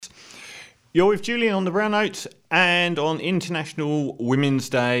You're with Julian on the Brown Notes, and on International Women's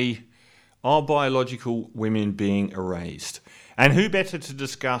Day, are biological women being erased? And who better to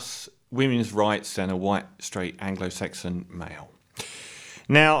discuss women's rights than a white, straight Anglo-Saxon male?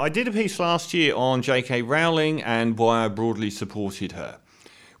 Now, I did a piece last year on J.K. Rowling and why I broadly supported her,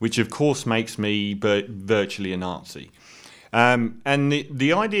 which of course makes me virtually a Nazi. And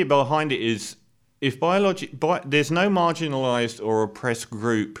the idea behind it is, if there's no marginalised or oppressed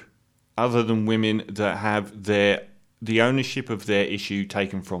group other than women that have the ownership of their issue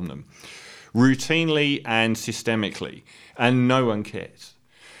taken from them, routinely and systemically, and no one cares.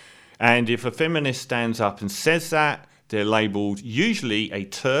 And if a feminist stands up and says that, they're labelled usually a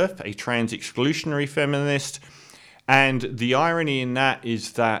TERF, a trans exclusionary feminist, and the irony in that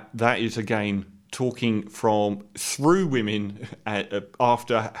is that is again talking through women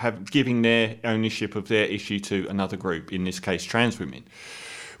after giving their ownership of their issue to another group, in this case trans women,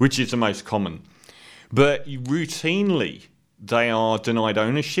 which is the most common. But routinely, they are denied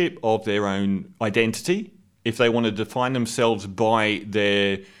ownership of their own identity. If they want to define themselves by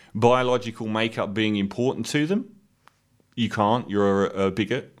their biological makeup being important to them, you can't. You're a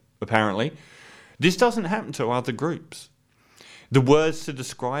bigot, apparently. This doesn't happen to other groups. The words to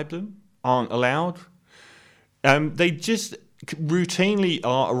describe them aren't allowed. They just routinely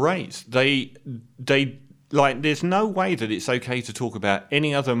are erased. There's no way that it's okay to talk about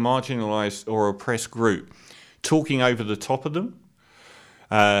any other marginalised or oppressed group talking over the top of them,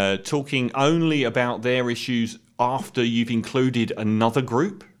 talking only about their issues after you've included another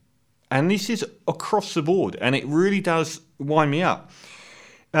group. And this is across the board, and it really does wind me up.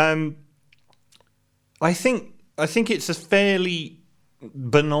 I think it's a fairly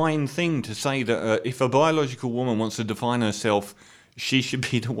benign thing to say that if a biological woman wants to define herself, she should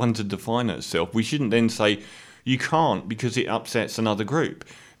be the one to define herself. We shouldn't then say, you can't because it upsets another group.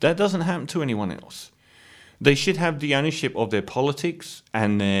 That doesn't happen to anyone else. They should have the ownership of their politics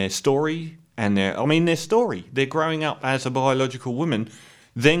and their story and their story. They're growing up as a biological woman,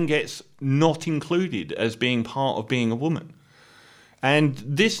 then gets not included as being part of being a woman. And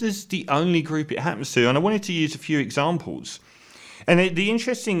this is the only group it happens to. And I wanted to use a few examples. And the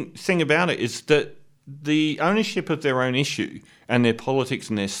interesting thing about it is that the ownership of their own issue and their politics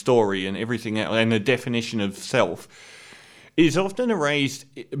and their story and everything else and the definition of self is often erased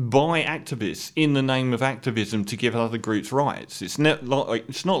by activists in the name of activism to give other groups rights. It's not like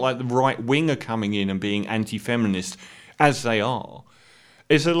the right wing are coming in and being anti-feminist as they are.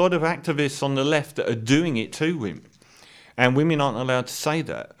 There's a lot of activists on the left that are doing it to women, and women aren't allowed to say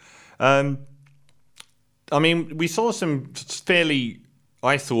that. We saw some fairly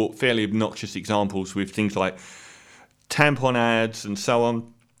obnoxious examples with things like tampon ads and so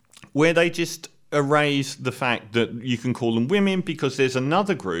on, where they just erase the fact that you can call them women because there's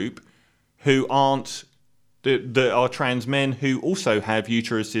another group who aren't, that are trans men who also have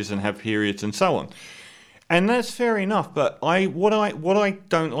uteruses and have periods and so on. And that's fair enough, but what I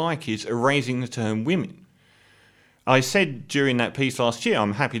don't like is erasing the term women. I said during that piece last year,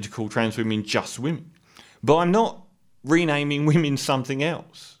 I'm happy to call trans women just women, but I'm not renaming women something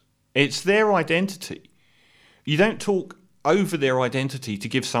else. It's their identity. You don't talk over their identity to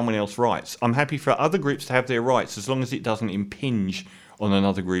give someone else rights. I'm happy for other groups to have their rights as long as it doesn't impinge on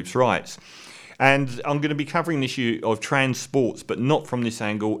another group's rights. And I'm going to be covering the issue of trans sports, but not from this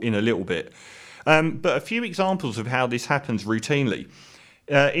angle, in a little bit. But a few examples of how this happens routinely.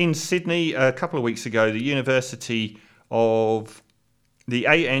 In Sydney, a couple of weeks ago, the University of the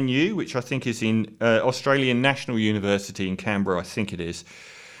ANU, which I think is in Australian National University in Canberra, I think it is,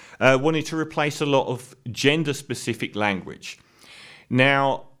 wanted to replace a lot of gender-specific language.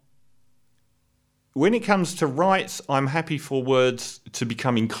 Now, when it comes to rights, I'm happy for words to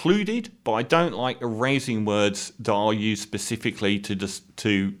become included, but I don't like erasing words that are used specifically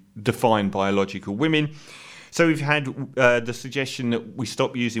to define biological women. So we've had the suggestion that we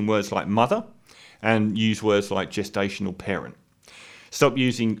stop using words like mother and use words like gestational parent. Stop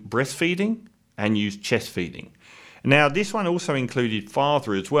using breastfeeding and use chest feeding. Now, this one also included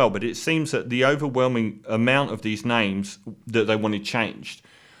father as well, but it seems that the overwhelming amount of these names that they wanted changed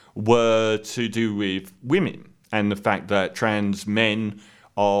were to do with women and the fact that trans men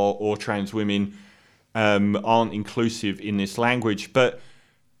or trans women aren't inclusive in this language. But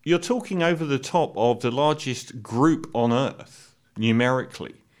you're talking over the top of the largest group on earth,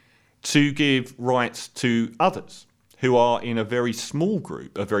 numerically, to give rights to others who are in a very small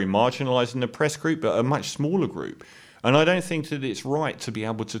group, a very marginalised and oppressed group, but a much smaller group. And I don't think that it's right to be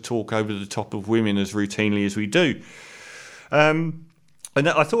able to talk over the top of women as routinely as we do. And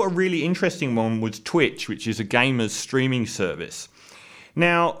I thought a really interesting one was Twitch, which is a gamers streaming service.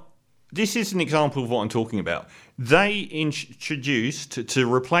 Now, this is an example of what I'm talking about. They introduced,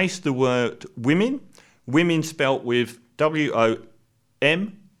 to replace the word women spelt with WOMXN.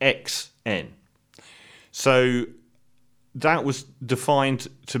 So that was defined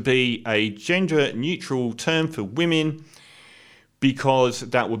to be a gender-neutral term for women because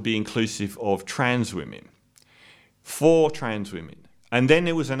that would be inclusive of trans women, for trans women. And then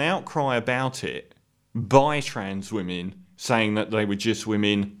there was an outcry about it by trans women saying that they were just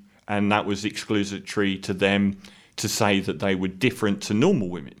women and that was exclusatory to them to say that they were different to normal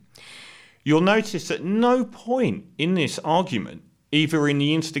women. You'll notice at no point in this argument, either in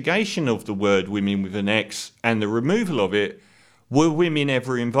the instigation of the word women with an X and the removal of it, were women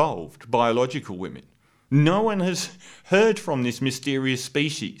ever involved, biological women. No one has heard from this mysterious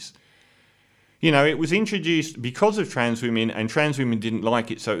species. You know, it was introduced because of trans women and trans women didn't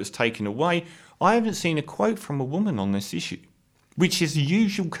like it, so it was taken away. I haven't seen a quote from a woman on this issue, which is the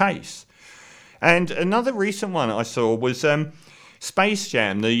usual case. And another recent one I saw was Space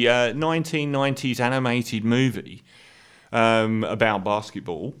Jam, the 1990s animated movie about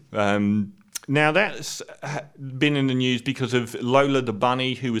basketball. Now, that's been in the news because of Lola the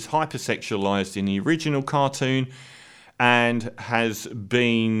bunny, who was hypersexualized in the original cartoon and has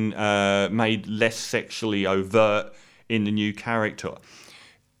been made less sexually overt in the new character.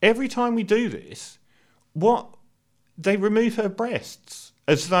 Every time we do this, they remove her breasts,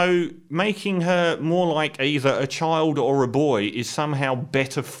 as though making her more like either a child or a boy is somehow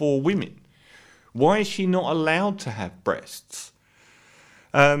better for women. Why is she not allowed to have breasts?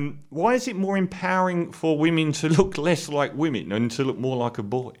 Why is it more empowering for women to look less like women and to look more like a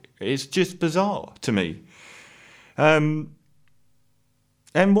boy? It's just bizarre to me. And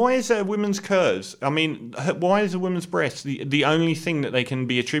why is a woman's curves? I mean, why is a woman's breast the only thing that they can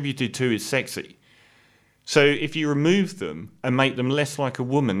be attributed to is sexy? So if you remove them and make them less like a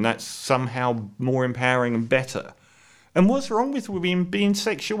woman, that's somehow more empowering and better. And what's wrong with women being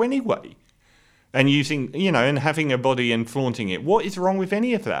sexual anyway? And using, and having a body and flaunting it. What is wrong with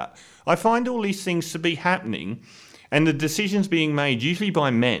any of that? I find all these things to be happening and the decisions being made usually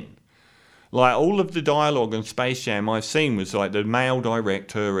by men. Like all of the dialogue on Space Jam I've seen was like the male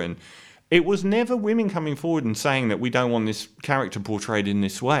director, and it was never women coming forward and saying that we don't want this character portrayed in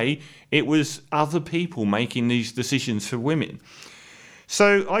this way. It was other people making these decisions for women.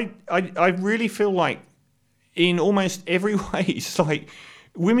 So I really feel like in almost every way, it's like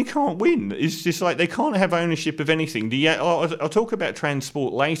women can't win. It's just like they can't have ownership of anything. I'll talk about trans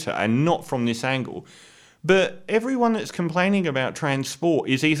sport later and not from this angle. But everyone that's complaining about trans sport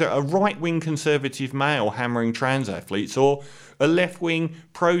is either a right-wing conservative male hammering trans athletes or a left-wing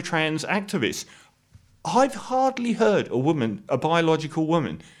pro-trans activist. I've hardly heard a biological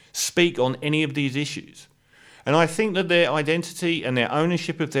woman, speak on any of these issues. And I think that their identity and their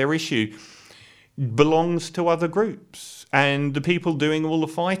ownership of their issue belongs to other groups. And the people doing all the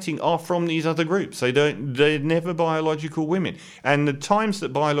fighting are from these other groups. They're never biological women. And the times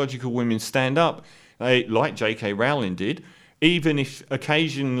that biological women stand up, like J.K. Rowling did, even if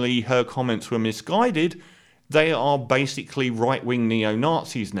occasionally her comments were misguided, they are basically right-wing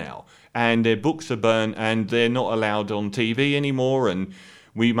neo-Nazis now. And their books are burnt and they're not allowed on TV anymore, and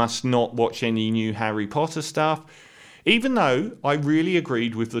we must not watch any new Harry Potter stuff. Even though I really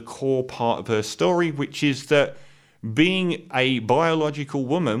agreed with the core part of her story, which is that being a biological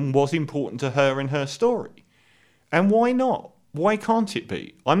woman was important to her in her story. And why not? Why can't it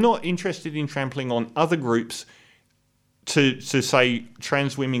be? I'm not interested in trampling on other groups to say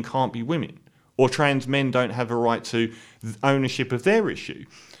trans women can't be women or trans men don't have a right to ownership of their issue.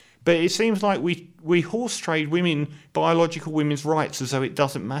 But it seems like we horse trade biological women's rights as though it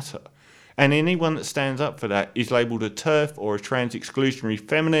doesn't matter. And anyone that stands up for that is labelled a TERF or a trans exclusionary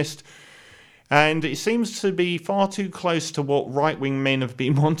feminist. And it seems to be far too close to what right-wing men have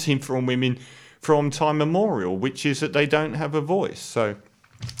been wanting from women from time immemorial, which is that they don't have a voice. So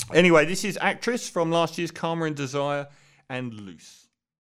anyway, this is Actress from last year's Karma and Desire and Loose.